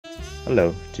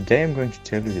Hello, today I'm going to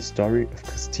tell you the story of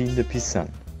Christine de Pizan,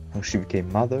 how she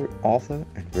became mother, author,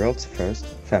 and world's first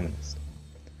feminist.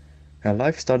 Her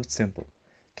life started simple.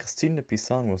 Christine de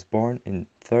Pizan was born in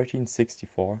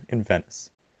 1364 in Venice.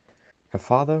 Her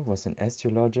father was an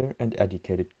astrologer and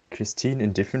educated Christine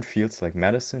in different fields like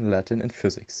medicine, Latin, and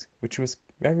physics, which was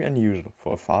very unusual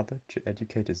for a father to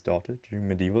educate his daughter during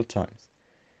medieval times.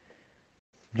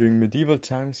 During medieval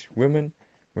times, women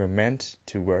were meant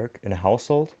to work in a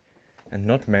household and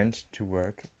not meant to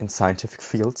work in scientific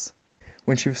fields.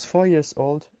 When she was 4 years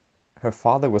old, her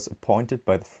father was appointed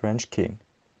by the French king,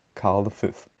 Karl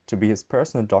V, to be his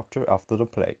personal doctor after the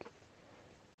plague.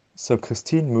 So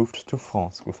Christine moved to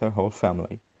France with her whole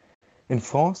family. In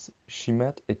France, she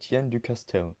met Etienne du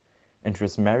Castel and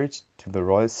was married to the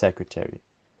royal secretary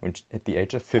at the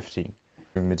age of 15.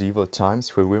 In medieval times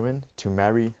for women to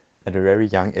marry at a very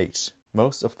young age.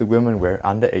 Most of the women were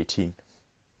under 18.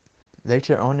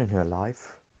 Later on in her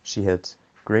life, she had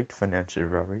great financial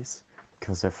worries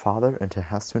because her father and her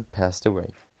husband passed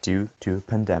away due to a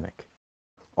pandemic.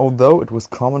 Although it was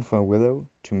common for a widow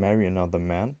to marry another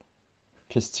man,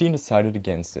 Christine decided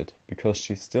against it because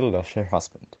she still loved her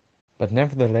husband. But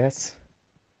nevertheless,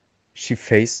 she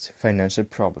faced financial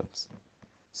problems.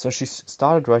 So she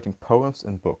started writing poems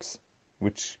and books,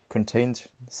 which contained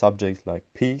subjects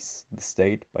like peace, the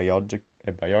state,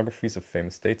 biographies of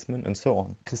famous statesmen, and so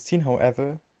on. Christine,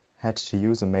 however, had to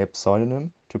use a male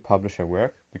pseudonym to publish her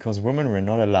work because women were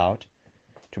not allowed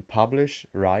to publish,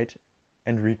 write,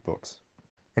 and read books.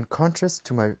 In contrast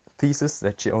to my thesis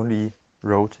that she only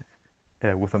wrote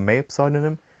with a male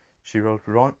pseudonym, she wrote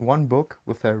one book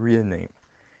with her real name.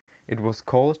 It was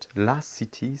called La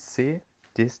Cité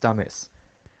des Dames,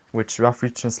 which roughly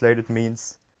translated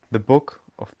means the Book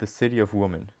of the City of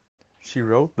Women. She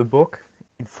wrote the book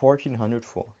in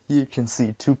 1404. Here you can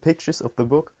see two pictures of the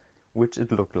book, which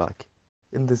it looked like.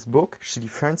 In this book, she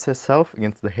defends herself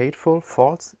against the hateful,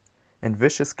 false, and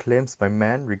vicious claims by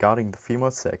men regarding the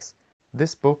female sex.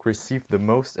 This book received the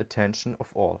most attention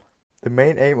of all. The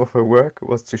main aim of her work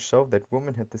was to show that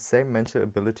women had the same mental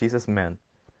abilities as men.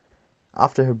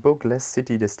 After her book La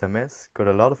Cité des Dames got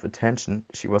a lot of attention,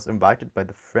 she was invited by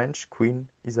the French Queen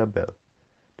Isabelle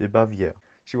de Bavière.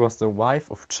 She was the wife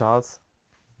of Charles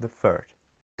III.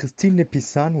 Christine de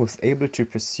Pizan was able to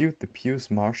persuade the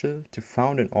pious marshal to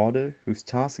found an order whose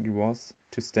task it was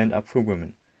to stand up for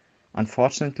women.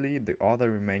 Unfortunately, the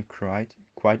order remained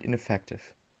quite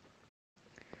ineffective.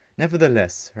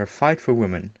 Nevertheless, her fight for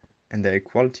women and their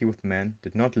equality with men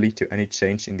did not lead to any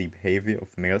change in the behavior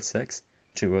of male sex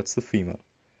towards the female.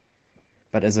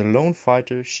 But as a lone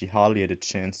fighter, she hardly had a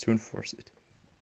chance to enforce it.